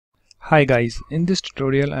Hi guys, in this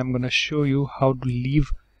tutorial I'm gonna show you how to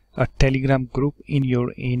leave a Telegram group in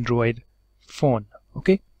your Android phone.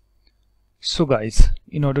 Okay, so guys,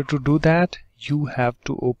 in order to do that you have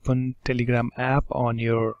to open Telegram app on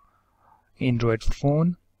your Android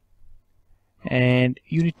phone and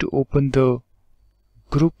you need to open the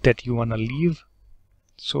group that you wanna leave.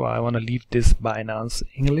 So I wanna leave this Binance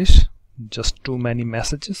English, just too many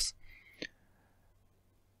messages.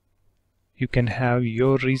 You can have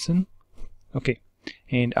your reason. Okay,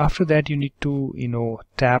 and after that you need to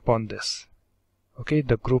tap on this, okay,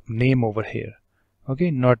 the group name over here.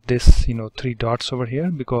 Okay, not this three dots over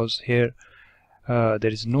here, because here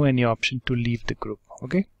there is no any option to leave the group.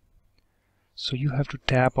 Okay, so you have to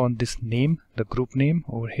tap on this name, the group name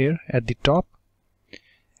over here at the top,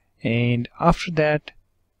 and after that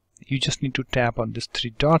you just need to tap on this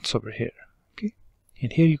three dots over here. Okay,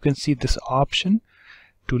 and here you can see this option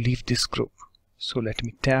to leave this group. So let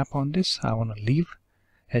me tap on this. I want to leave.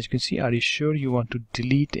 As you can see, are you sure you want to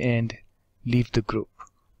delete and leave the group?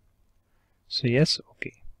 So yes,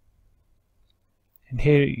 okay. And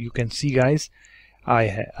here you can see guys,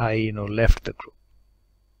 I left the group.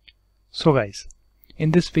 So guys, in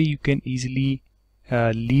this way you can easily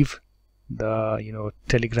leave the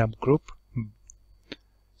Telegram group.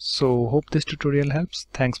 So hope this tutorial helps.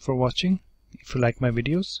 Thanks for watching. If you like my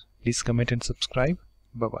videos, please comment and subscribe.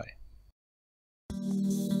 Bye bye.